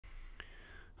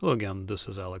Hello again, this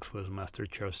is Alex with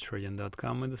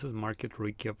MasterChartsTrading.com, and this is market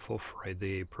recap for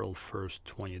Friday, April 1st,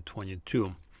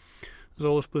 2022. As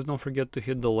always, please don't forget to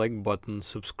hit the like button,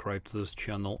 subscribe to this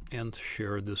channel, and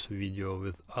share this video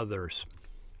with others.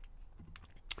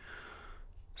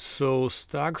 So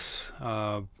stocks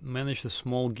managed a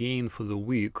small gain for the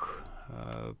week,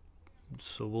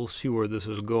 so we'll see where this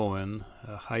is going.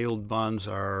 High-yield bonds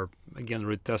are again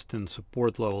retesting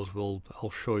support levels. I'll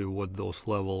show you what those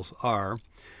levels are.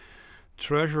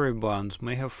 Treasury bonds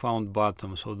may have found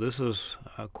bottom, so this is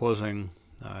causing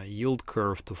yield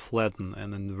curve to flatten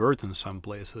and invert in some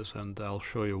places, and I'll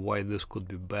show you why this could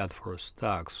be bad for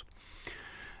stocks.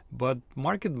 But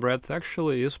market breadth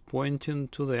actually is pointing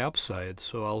to the upside,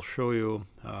 so I'll show you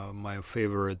my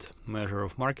favorite measure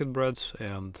of market breadth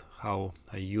and how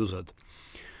I use it.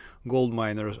 Gold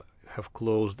miners have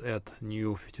closed at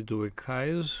new 52-week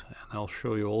highs, and I'll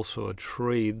show you also a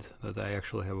trade that I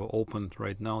actually have opened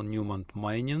right now, Newmont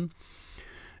mining,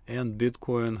 and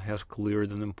Bitcoin has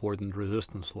cleared an important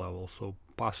resistance level, so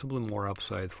possibly more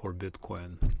upside for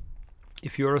Bitcoin.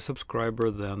 If you're a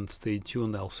subscriber, then stay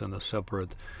tuned. I'll send a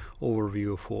separate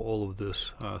overview for all of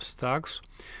these stocks.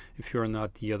 If you're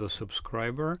not yet a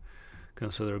subscriber,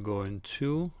 consider going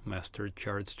to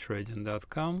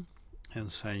MasterChartsTrading.com and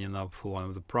signing up for one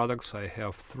of the products. I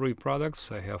have 3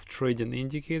 products. I have trading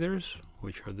indicators,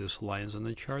 which are these lines on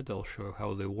the chart. I'll show you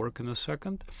how they work in a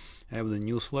second. I have the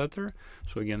newsletter.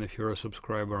 So again, if you're a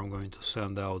subscriber, I'm going to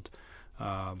send out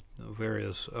I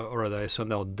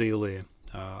send out daily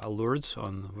alerts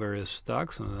on various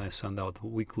stocks, and then I send out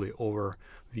weekly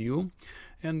overview.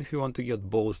 And if you want to get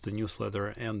both the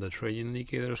newsletter and the trading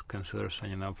indicators, consider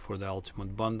signing up for the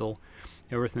ultimate bundle.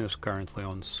 Everything is currently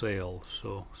on sale,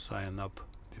 so sign up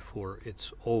before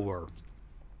it's over.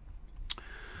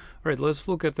 Alright, let's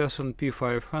look at S&P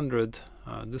 500.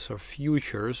 These are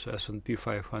futures, S&P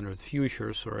 500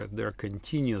 futures, or they're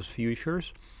continuous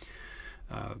futures.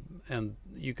 And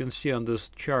you can see on this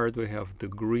chart we have the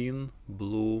green,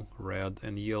 blue, red,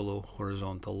 and yellow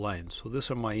horizontal lines. So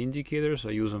these are my indicators.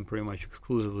 I use them pretty much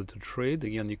exclusively to trade.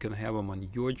 Again, you can have them on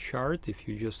your chart if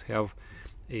you just have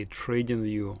a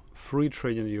TradingView, free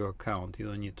TradingView account. You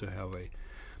don't need to have a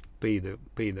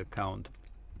paid account.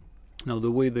 Now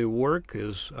the way they work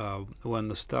is when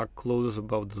the stock closes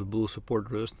above the blue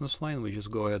support resistance line, we just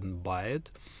go ahead and buy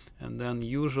it, and then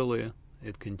usually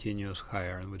it continues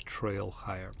higher and we trail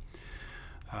higher.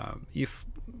 If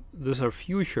these are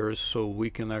futures, so we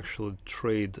can actually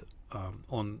trade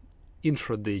on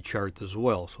intraday chart as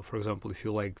well. So for example, if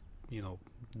you like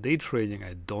day trading,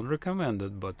 I don't recommend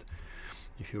it, but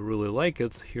if you really like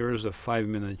it, here's a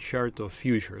 5-minute chart of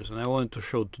futures, and I wanted to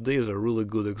show today is a really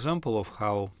good example of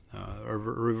how a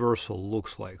reversal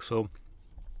looks like. So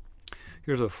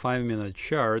here's a 5-minute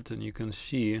chart, and you can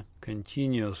see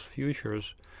continuous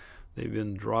futures. They've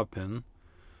been dropping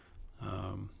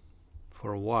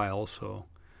for a while, so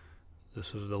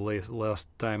this is the last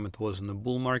time it was in the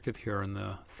bull market here on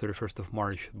the 31st of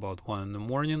March, about 1 in the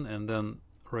morning, and then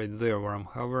right there where I'm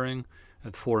hovering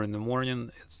at 4 in the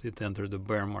morning, it entered the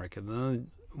bear market. And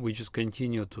then we just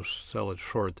continue to sell it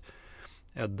short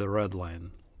at the red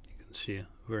line. You can see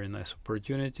very nice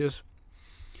opportunities.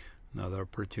 Another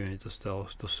opportunity to sell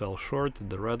short at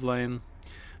the red line.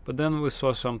 But then we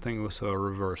saw something, we saw a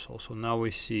reversal. So now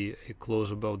we see a close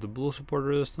above the blue support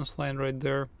resistance line right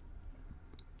there,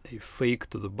 a fake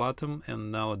to the bottom,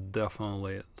 and now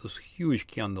definitely this huge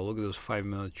candle. Look at this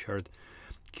 5-minute chart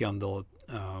candle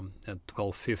at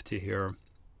 12:50 here.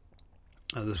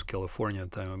 This is California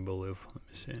time, I believe. Let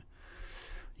me see.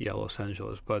 Yeah, Los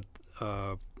Angeles. But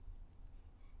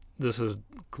this is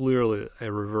clearly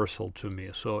a reversal to me.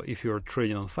 So if you're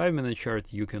trading on 5-minute chart,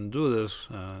 you can do this,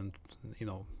 and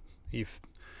if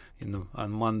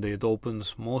on Monday it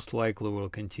opens, most likely will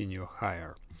continue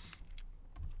higher.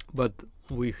 But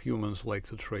we humans like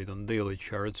to trade on daily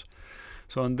charts.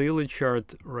 So on daily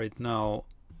chart right now,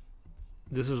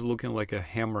 this is looking like a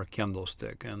hammer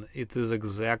candlestick, and it is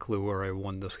exactly where I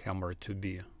want this hammer to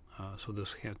be. So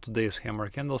today's hammer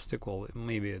candlestick, well,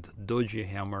 maybe it's a doji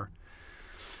hammer.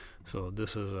 So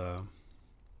this is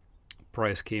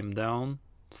price came down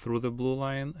through the blue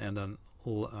line and then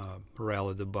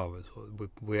rallied above it. So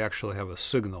we actually have a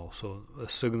signal. So a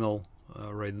signal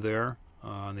right there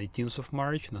on 18th of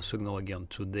March, and a signal again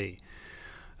today.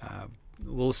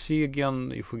 We'll see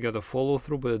again if we get a follow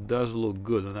through, but it does look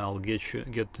good, and I'll get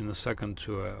in a second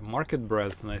to a market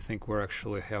breadth, and I think we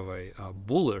actually have a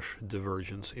bullish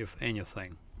divergence, if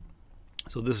anything.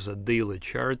 So this is a daily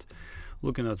chart.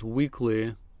 Looking at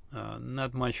weekly,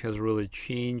 not much has really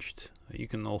changed. You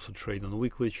can also trade on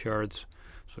weekly charts.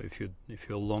 So if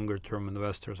you're a longer term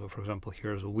investor, so for example,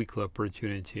 here's a weekly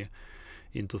opportunity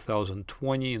in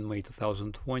 2020, in May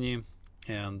 2020,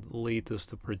 and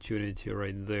latest opportunity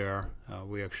right there.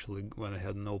 We actually went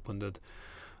ahead and opened it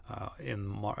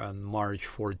on March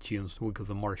 14th, week of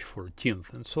the March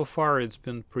 14th, and so far it's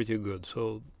been pretty good.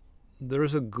 So there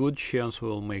is a good chance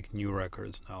we'll make new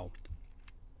records now.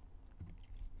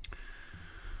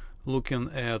 Looking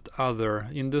at other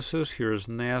indices, here's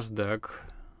NASDAQ.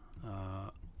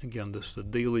 Again, this is the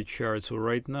daily chart. So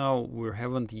right now we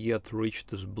haven't yet reached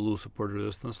this blue support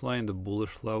resistance line, the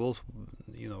bullish levels.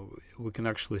 You know, we can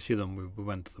actually see them. We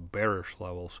went to the bearish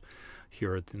levels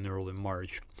here in early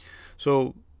March.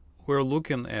 So we're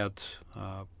looking at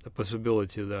a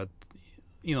possibility that,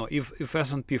 you know, if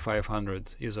S&P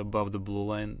 500 is above the blue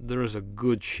line, there is a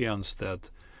good chance that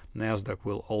NASDAQ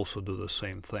will also do the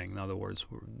same thing. In other words,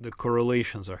 the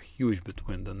correlations are huge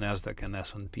between the NASDAQ and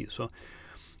S&P. So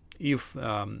if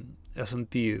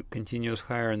S&P continues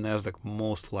higher, NASDAQ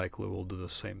most likely will do the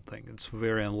same thing. It's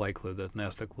very unlikely that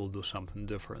NASDAQ will do something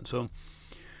different. So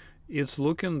it's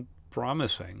looking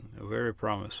promising, very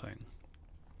promising,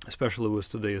 especially with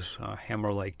today's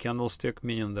hammer-like candlestick,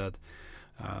 meaning that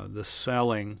the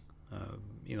selling,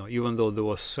 you know, even though there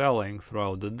was selling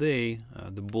throughout the day,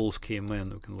 the bulls came in.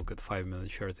 We can look at 5-minute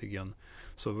chart again.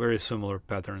 So very similar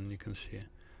pattern. You can see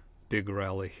big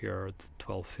rally here at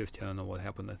 12:50. I don't know what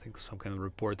happened. I think some kind of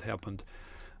report happened.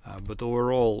 But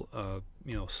overall,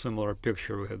 you know, similar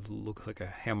picture. We had looked like a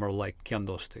hammer-like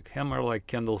candlestick. Hammer-like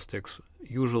candlesticks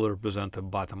usually represent a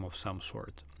bottom of some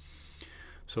sort.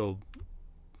 So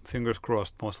fingers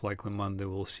crossed, most likely Monday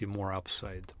we'll see more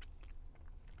upside.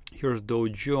 Here's Dow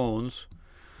Jones.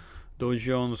 Dow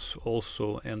Jones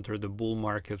also entered the bull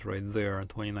market right there on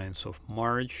 29th of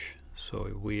March.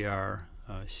 So we are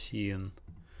seeing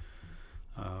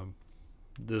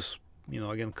this, you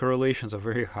know, again, correlations are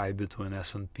very high between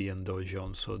S&P and Dow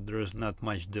Jones. So there is not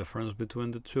much difference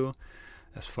between the two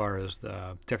as far as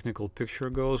the technical picture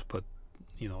goes. But,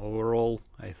 you know, overall,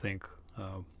 I think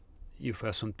if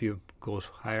S&P goes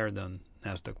higher, then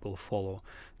NASDAQ will follow.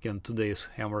 Again, today's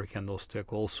hammer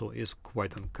candlestick also is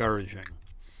quite encouraging.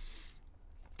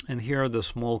 And here are the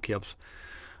small caps,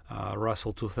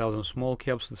 Russell 2000 small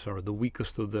caps. These are the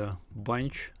weakest of the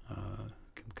bunch. You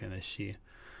can kind of see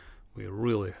we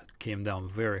really came down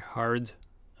very hard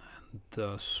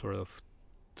and sort of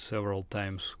several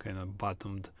times kind of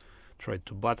bottomed, tried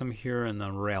to bottom here and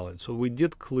then rallied. So we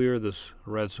did clear this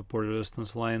red support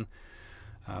resistance line.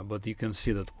 But you can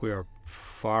see that we are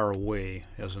far away,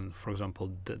 as in, for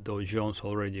example, the Dow Jones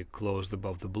already closed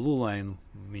above the blue line,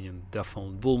 meaning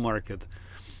definitely bull market.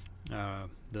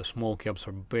 The small caps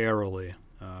are barely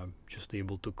just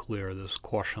able to clear this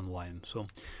caution line. So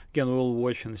again, we'll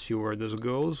watch and see where this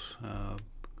goes.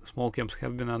 Small caps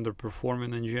have been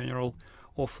underperforming in general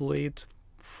of late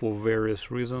for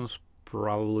various reasons,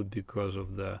 probably because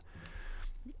of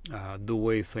the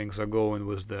way things are going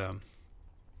with the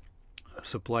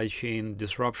supply chain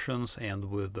disruptions and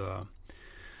with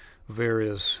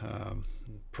various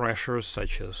pressures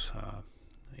such as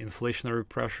inflationary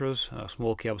pressures.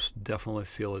 Small caps definitely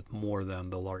feel it more than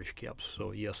the large caps.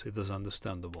 So yes, it is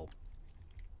understandable.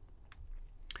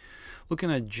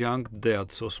 Looking at junk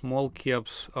debt, so small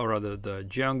caps, or rather the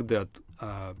junk debt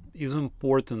is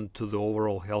important to the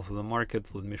overall health of the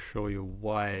market. Let me show you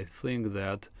why I think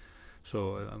that.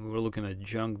 So we're looking at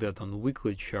junk debt on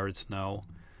weekly charts now.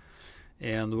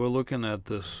 And we're looking at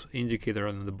this indicator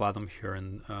on the bottom here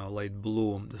in light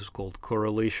blue. This is called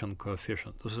correlation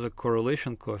coefficient. This is a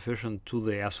correlation coefficient to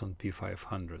the S&P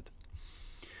 500.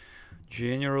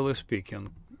 Generally speaking,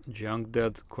 junk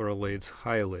debt correlates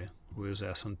highly with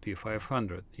S&P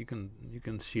 500. You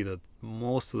can see that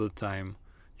most of the time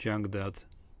junk debt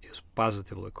is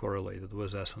positively correlated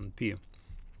with S&P.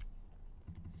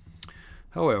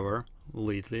 However,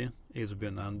 lately it's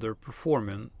been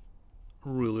underperforming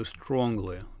really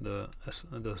strongly. The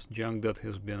junk debt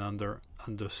has been under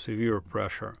severe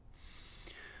pressure,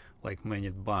 like many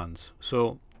bonds.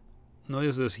 So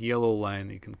notice this yellow line.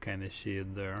 You can kind of see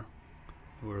it there.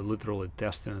 We're literally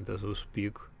testing it as we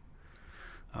speak.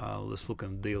 Let's look at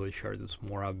the daily chart. It's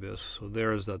more obvious. So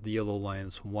there's that yellow line.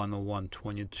 It's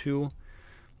 101.22.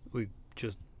 We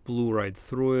just blew right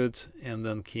through it and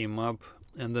then came up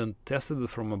and then tested it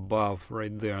from above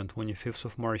right there on 25th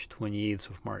of March, 28th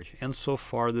of March. And so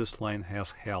far this line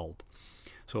has held.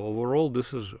 So overall,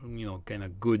 this is, you know, kind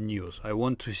of good news. I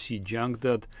want to see junk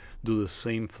debt do the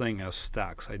same thing as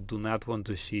stocks. I do not want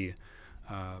to see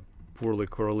poorly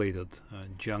correlated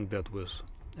junk debt with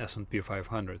S&P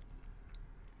 500.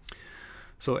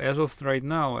 So as of right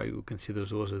now, you can see there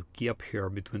was a gap here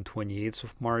between 28th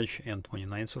of March and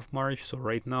 29th of March. So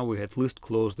right now we at least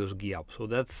closed this gap. So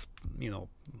that's, you know,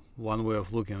 one way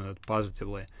of looking at it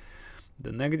positively.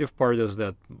 The negative part is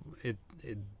that it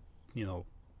you know,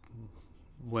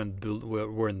 went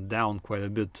down quite a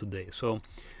bit today. So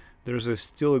there's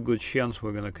still a good chance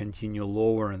we're going to continue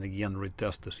lower and again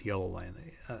retest this yellow line.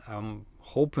 I'm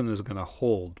hoping it's going to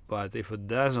hold, but if it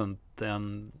doesn't,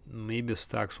 then maybe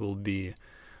stocks will be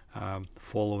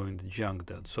following the junk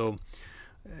debt. So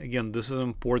again, this is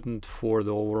important for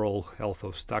the overall health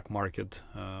of stock market,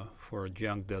 for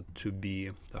junk debt to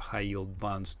be, the high yield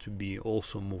bonds to be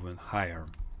also moving higher.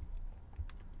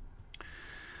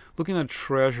 Looking at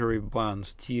Treasury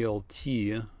bonds,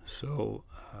 TLT, so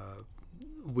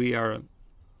we are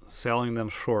selling them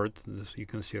short. You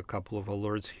can see a couple of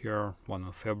alerts here, one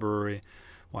in February,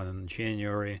 one in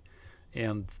January,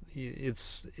 and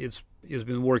it's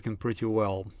been working pretty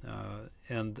well.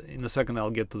 And in a second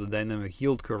I'll get to the dynamic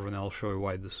yield curve and I'll show you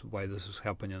why this is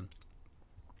happening.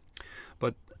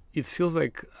 But it feels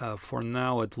like for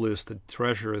now at least the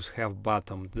treasuries have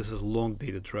bottomed. This is long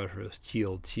dated treasuries,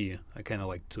 TLT. I kind of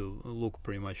like to look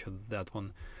pretty much at that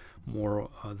one more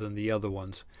than the other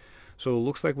ones. So it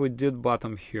looks like we did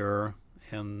bottom here,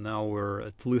 and now we're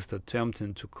at least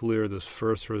attempting to clear this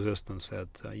first resistance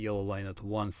at yellow line at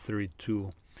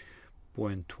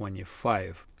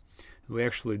 132.25. We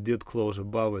actually did close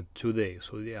above it today,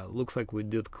 so yeah, it looks like we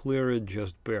did clear it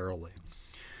just barely.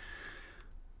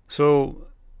 So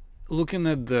looking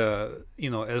at the,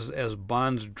 you know, as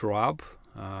bonds drop,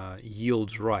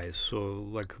 yields rise. So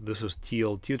like this is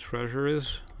TLT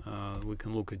treasuries. We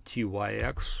can look at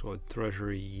TYX or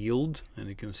treasury yield, and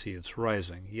you can see it's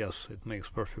rising. Yes, it makes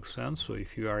perfect sense. So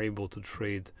if you are able to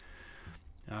trade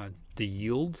the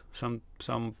yield, some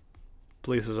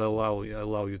places allow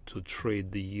you to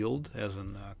trade the yield as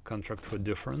a contract for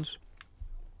difference.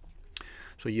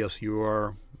 So yes, you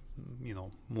are, you know,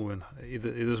 moving. It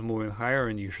is moving higher,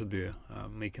 and you should be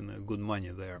making good money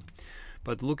there.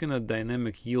 But looking at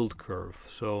dynamic yield curve,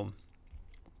 so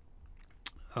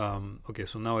okay,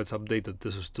 so now it's updated.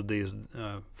 This is today's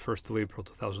 1st of April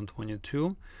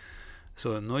 2022.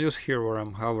 So notice here where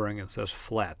I'm hovering, it says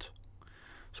flat.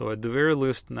 So at the very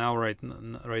least now, right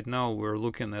now we're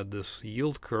looking at this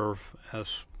yield curve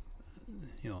as,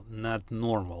 you know, not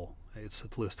normal. It's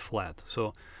at least flat.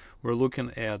 So we're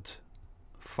looking at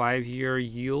 5-year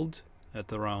yield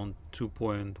at around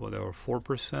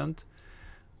 2.4%,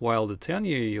 while the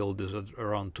 10-year yield is at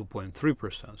around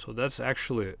 2.3%. So that's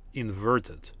actually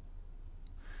inverted.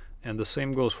 And the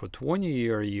same goes for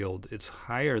 20-year yield. It's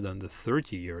higher than the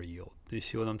 30-year yield. Do you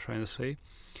see what I'm trying to say?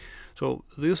 So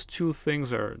these two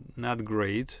things are not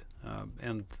great.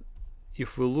 And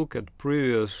if we look at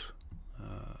previous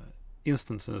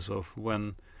instances of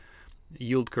when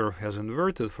yield curve has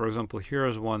inverted, for example, here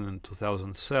is one in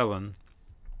 2007.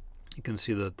 You can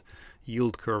see that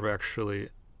yield curve actually,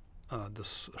 the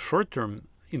short-term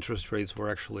interest rates were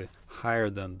actually higher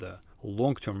than the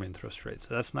long-term interest rates.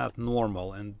 That's not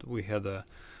normal, and we had a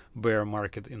bear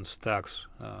market in stocks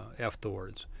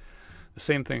afterwards. The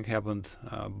same thing happened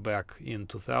back in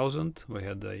 2000. We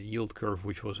had a yield curve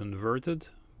which was inverted,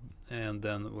 and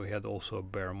then we had also a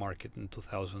bear market in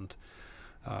 2000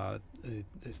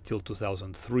 till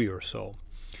 2003 or so.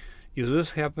 Is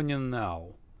this happening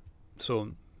now?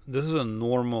 So this is a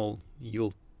normal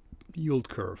yield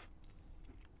curve.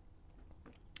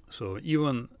 So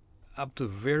even up to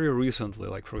very recently,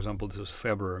 like for example this is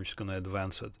February, I'm just going to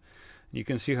advance it. You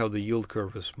can see how the yield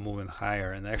curve is moving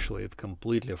higher, and actually it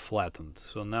completely flattened.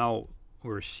 So now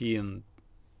we're seeing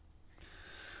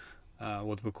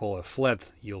what we call a flat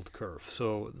yield curve.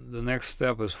 So the next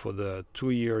step is for the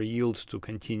 2-year yields to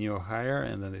continue higher,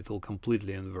 and then it will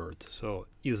completely invert. So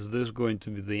is this going to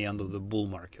be the end of the bull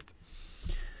market?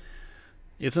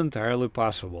 It's entirely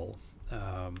possible.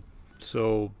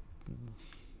 So,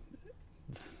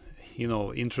 you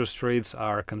know, interest rates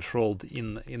are controlled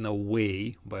in a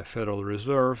way by Federal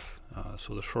Reserve.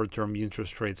 So the short-term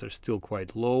interest rates are still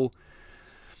quite low.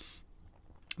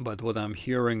 But what I'm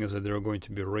hearing is that they're going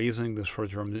to be raising the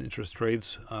short-term interest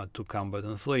rates to combat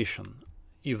inflation.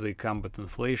 If they combat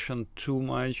inflation too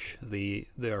much, they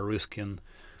are risking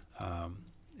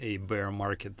a bear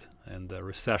market and a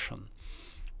recession.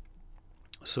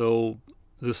 So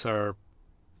these are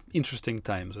interesting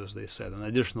times, as they said. And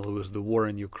additionally, with the war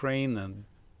in Ukraine, and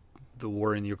the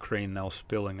war in Ukraine now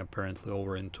spilling apparently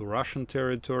over into Russian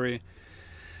territory,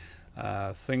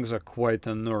 things are quite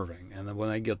unnerving. And when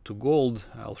I get to gold,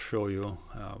 I'll show you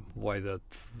why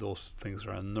those things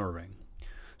are unnerving.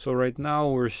 So right now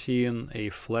we're seeing a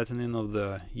flattening of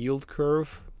the yield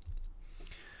curve.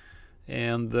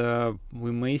 and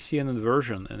we may see an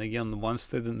inversion. And again, once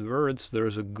that inverts,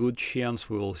 there's a good chance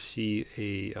we will see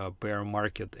a bear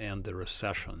market and a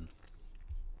recession.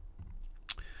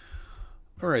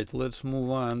 All right, let's move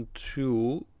on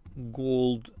to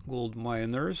gold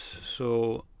miners.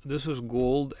 So this is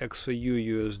gold XAU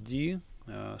USD.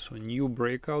 So new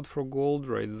breakout for gold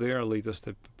right there. Latest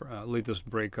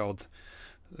breakout.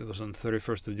 It was on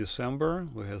 31st of December.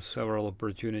 We had several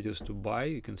opportunities to buy.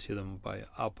 You can see them by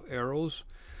up arrows.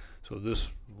 So this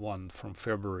one from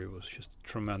February was just a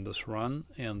tremendous run,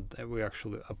 and we're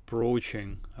actually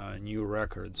approaching new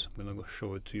records. I'm going to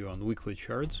show it to you on weekly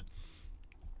charts.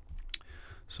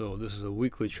 So this is a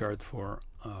weekly chart for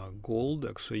gold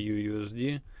XAU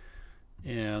USD,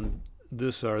 and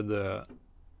these are the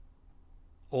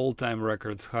all-time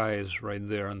records highs right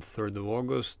there on 3rd of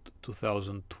August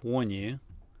 2020.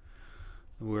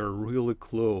 We're really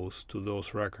close to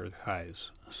those record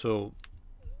highs. So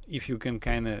if you can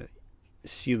kind of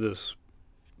see this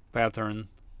pattern,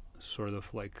 sort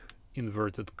of like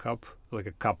inverted cup, like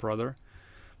a cup rather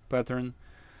pattern,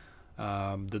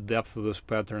 the depth of this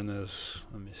pattern is,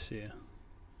 let me see,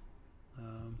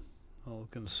 well, we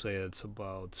can say it's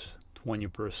about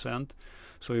 20%.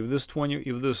 So if this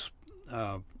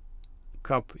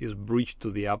cup is breached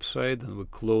to the upside and we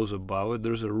close above it,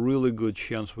 there's a really good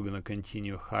chance we're going to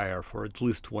continue higher for at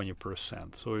least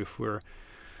 20%. So if we're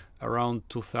around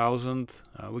 2000,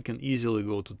 we can easily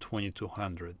go to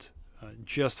 2200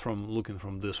 just from looking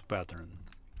from this pattern.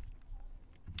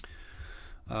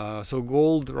 So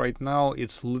gold right now,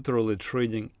 it's literally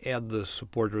trading at the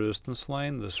support resistance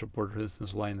line. The support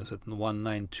resistance line is at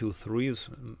 1923.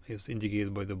 It's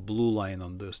indicated by the blue line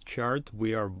on this chart.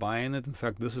 We are buying it. In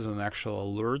fact, this is an actual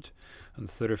alert on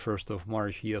 31st of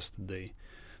March yesterday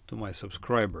to my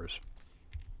subscribers.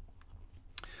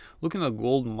 Looking at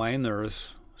gold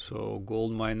miners, so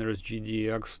gold miners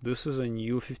GDX, this is a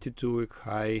new 52-week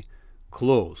high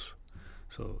close.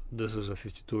 So this is a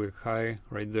 52-week high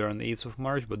right there on the 8th of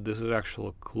March, but this is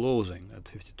actually closing at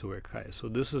 52-week high. So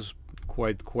this is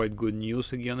quite good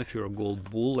news again if you're a gold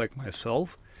bull like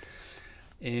myself.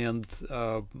 And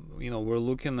we're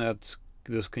looking at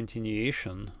this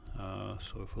continuation.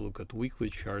 So if we look at weekly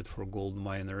chart for gold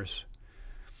miners,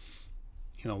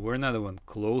 we're not even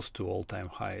close to all-time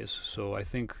highs. So I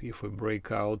think if we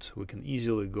break out, we can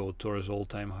easily go towards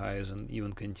all-time highs and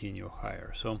even continue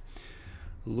higher. So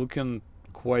looking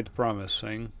quite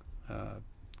promising.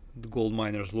 The gold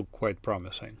miners look quite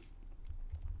promising.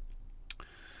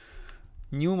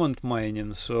 Newmont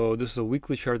mining. So this is a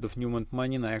weekly chart of Newmont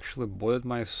mining. I actually bought it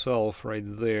myself right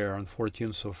there on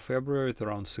 14th of February at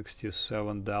around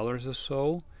 $67 or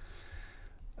so.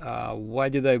 Why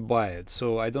did I buy it?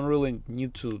 So I don't really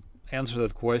need to answer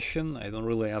that question. I don't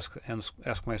really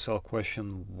ask myself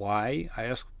question why. I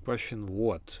ask question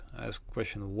what. I ask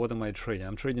question what am I trading?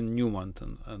 I'm trading Newmont,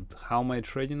 and how am I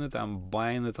trading it? I'm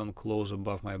buying it on close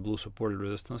above my blue support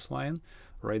resistance line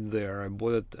right there. I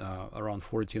bought it around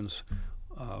 14th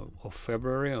of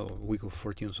February, or week of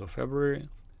 14th of February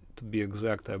to be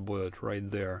exact. I bought it right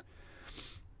there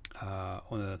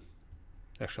on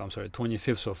actually I'm sorry,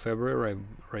 25th of February,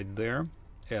 right there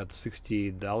at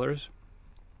 $68.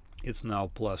 It's now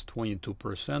plus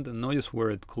 22%, and notice where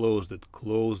it closed. It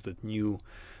closed at new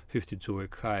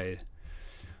 52-week high.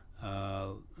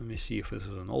 Let me see if this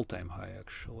is an all-time high.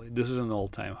 Actually, this is an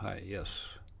all-time high. Yes.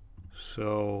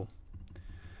 So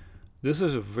this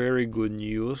is a very good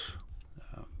news.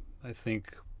 I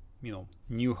think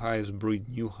new highs breed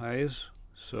new highs.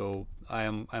 So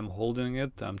I'm holding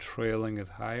it. I'm trailing it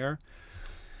higher,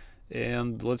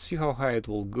 and let's see how high it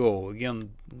will go.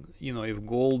 Again, if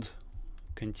gold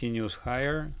continues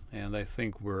higher, and I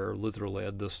think we're literally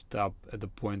at the stop at the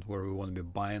point where we want to be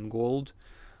buying gold,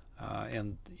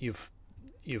 and if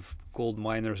gold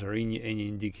miners are any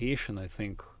indication, I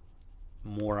think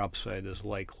more upside is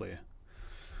likely.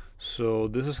 So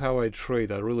this is how I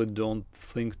trade. I really don't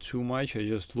think too much. I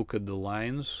just look at the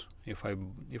lines. If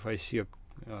I see a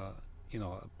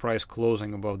a price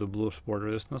closing above the blue support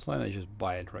resistance line, I just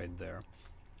buy it right there.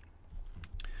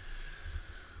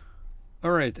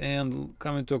 Alright, and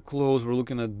coming to a close, we're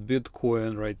looking at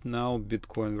Bitcoin right now,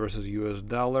 Bitcoin versus US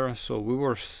dollar. So we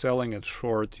were selling it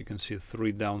short. You can see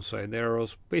 3 downside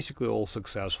arrows, basically all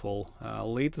successful.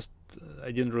 Latest,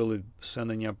 I didn't really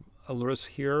send any alerts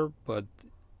here, but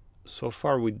so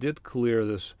far we did clear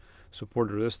this support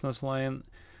resistance line.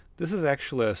 This is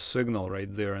actually a signal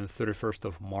right there on 31st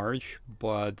of March,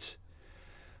 but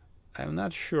I'm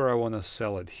not sure I want to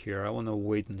sell it here. I want to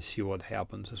wait and see what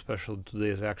happens, especially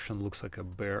today's action looks like a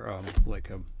bear,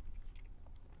 like a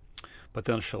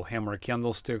potential hammer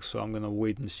candlestick, so I'm going to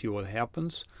wait and see what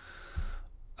happens.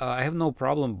 I have no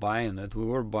problem buying it. We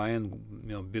were buying,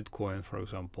 Bitcoin, for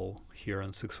example, here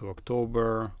on 6th of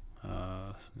October.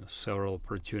 Several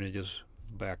opportunities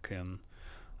back in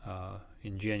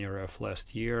January of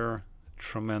last year.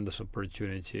 Tremendous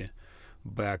opportunity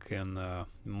back in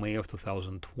May of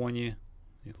 2020.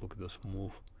 Look at this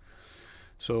move.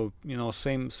 So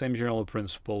same general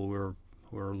principle. We're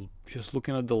just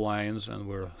looking at the lines, and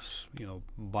we're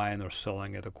buying or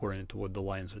selling it according to what the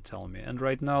lines are telling me. And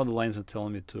right now the lines are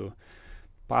telling me to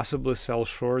possibly sell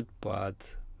short,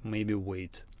 but maybe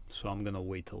wait. So I'm gonna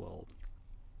wait a little.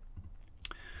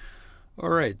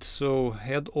 Alright, so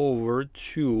head over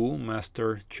to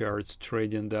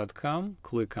MasterChartsTrading.com,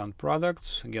 click on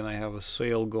products. Again, I have a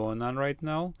sale going on right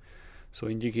now. So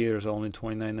indicators are only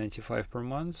 $29.95 per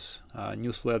month.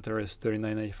 Newsletter is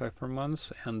 $39.95 per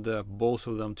month, and both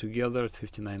of them together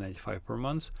 $59.95 per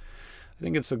month. I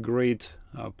think it's a great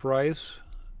price.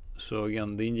 So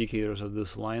again, the indicators are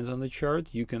these lines on the chart.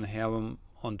 You can have them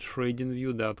on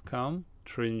TradingView.com.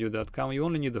 TradingView.com. You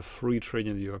only need a free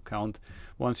TradingView account.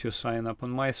 Once you sign up on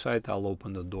my site, I'll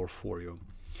open the door for you.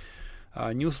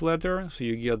 Newsletter, so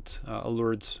you get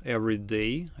alerts every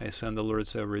day. I send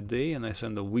alerts every day, and I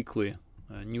send a weekly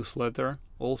newsletter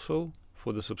also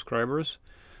for the subscribers,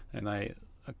 and I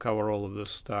cover all of the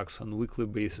stocks on weekly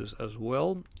basis as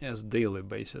well as daily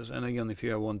basis. And again, if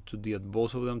you want to get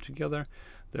both of them together,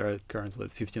 they're currently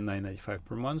at $59.95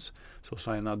 per month, so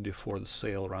sign up before the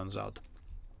sale runs out.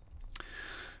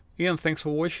 Again, thanks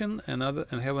for watching, and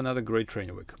have another great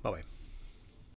trading week. Bye bye.